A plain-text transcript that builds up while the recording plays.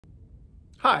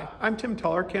Hi, I'm Tim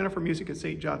Tuller, canon for music at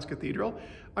St. John's Cathedral.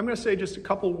 I'm going to say just a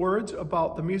couple words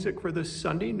about the music for this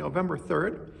Sunday, November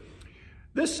 3rd.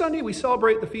 This Sunday we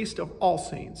celebrate the Feast of All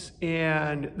Saints,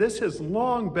 and this has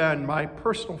long been my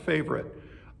personal favorite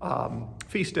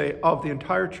feast day of the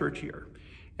entire church year.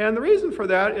 And the reason for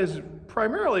that is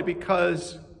primarily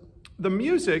because the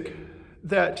music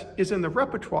that is in the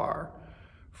repertoire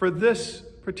for this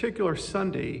particular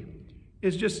Sunday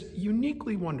is just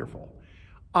uniquely wonderful.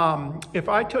 If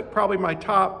I took probably my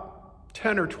top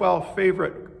 10 or 12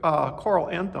 favorite choral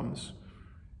anthems,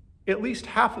 at least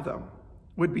half of them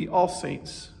would be All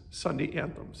Saints Sunday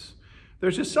anthems.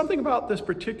 There's just something about this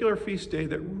particular feast day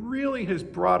that really has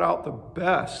brought out the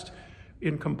best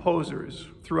in composers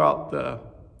throughout the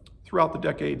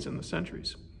decades and the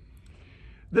centuries.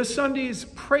 This Sunday's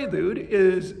prelude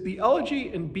is the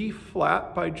Elegy in B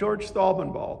flat by George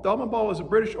Thalbenbal. Thalbenbal was a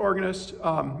British organist in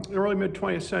the early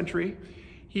mid-20th century.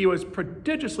 He was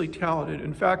prodigiously talented.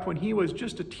 In fact, when he was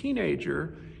just a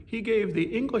teenager, he gave the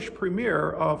English premiere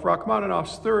of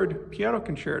Rachmaninoff's third piano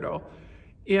concerto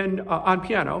on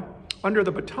piano under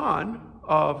the baton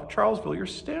of Charles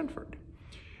Villiers Stanford.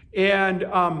 And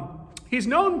he's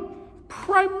known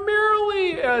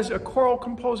primarily as a choral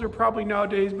composer probably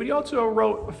nowadays, but he also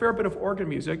wrote a fair bit of organ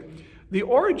music. The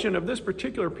origin of this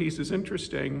particular piece is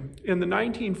interesting. In the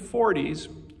 1940s,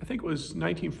 I think it was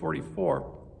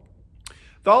 1944,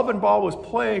 Thalbenbal was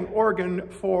playing organ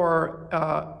for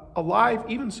a live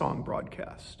evensong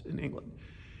broadcast in England.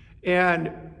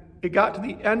 And it got to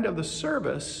the end of the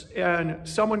service, and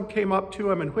someone came up to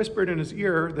him and whispered in his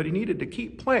ear that he needed to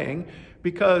keep playing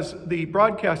because the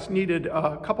broadcast needed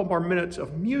a couple more minutes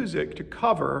of music to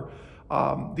cover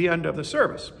the end of the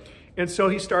service. And so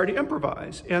he started to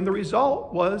improvise, and the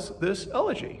result was this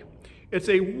elegy. It's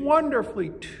a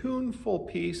wonderfully tuneful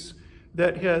piece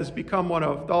that has become one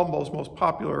of Thalbenbal's most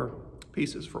popular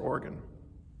pieces for organ.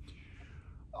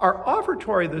 Our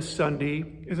offertory this Sunday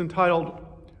is entitled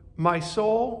My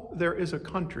Soul, There Is a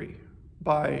Country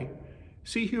by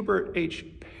C. Hubert H.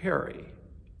 Parry.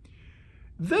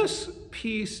 This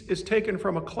piece is taken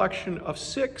from a collection of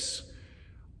six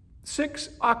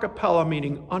a cappella,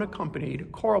 meaning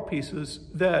unaccompanied, choral pieces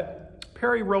that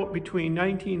Parry wrote between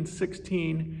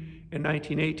 1916 and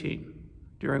 1918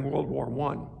 during World War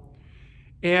I.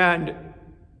 And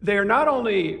they are not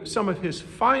only some of his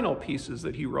final pieces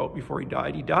that he wrote before he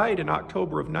died. He died in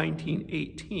October of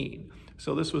 1918,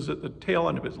 so this was at the tail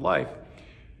end of his life.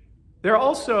 They're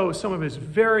also some of his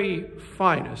very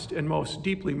finest and most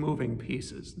deeply moving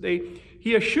pieces.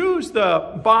 He eschews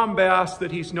the bombast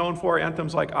that he's known for,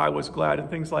 anthems like I Was Glad and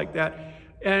things like that.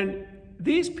 And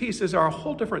these pieces are a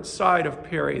whole different side of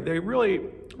Parry. They really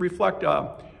reflect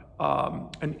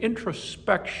an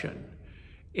introspection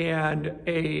and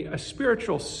a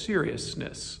spiritual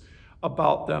seriousness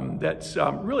about them that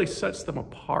really sets them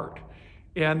apart.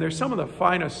 And they're some of the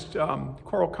finest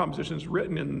choral compositions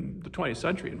written in the 20th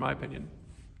century, in my opinion.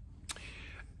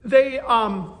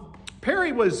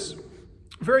 Parry was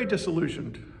very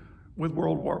disillusioned with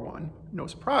World War I, no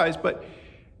surprise, but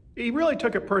he really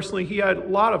took it personally. He had a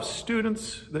lot of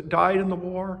students that died in the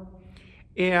war,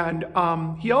 and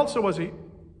he also was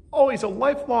always a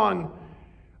lifelong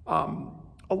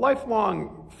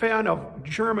fan of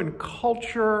German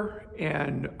culture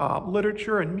and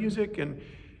literature and music, and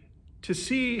to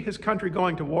see his country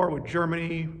going to war with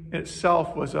Germany in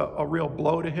itself was a real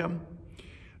blow to him.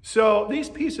 So these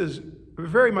pieces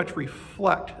very much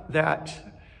reflect that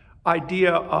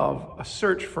idea of a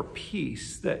search for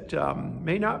peace that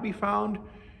may not be found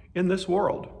in this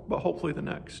world, but hopefully the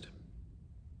next.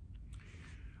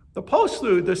 The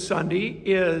postlude this Sunday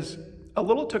is a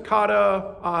little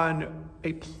toccata on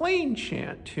a plain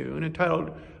chant tune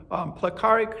entitled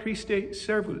Placare Christe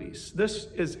Servulis. This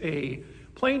is a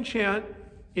plain chant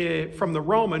from the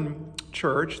Roman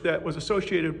church that was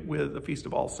associated with the Feast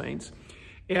of All Saints.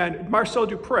 And Marcel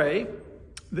Dupré,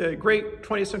 the great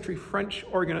 20th century French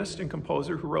organist and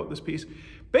composer who wrote this piece,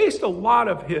 based a lot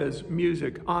of his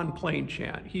music on plain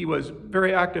chant. He was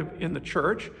very active in the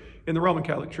church, in the Roman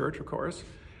Catholic Church, of course,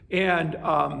 and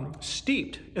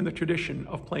steeped in the tradition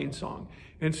of plain song.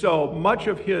 And so much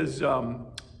of his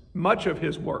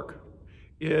work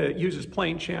uses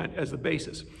plain chant as the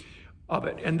basis of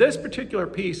it. And this particular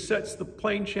piece sets the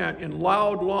plain chant in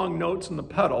loud, long notes in the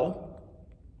pedal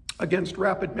against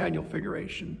rapid manual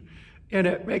figuration. And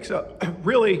it makes a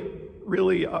really,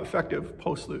 really effective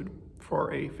postlude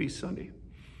for a feast Sunday.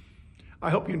 I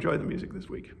hope you enjoy the music this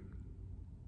week.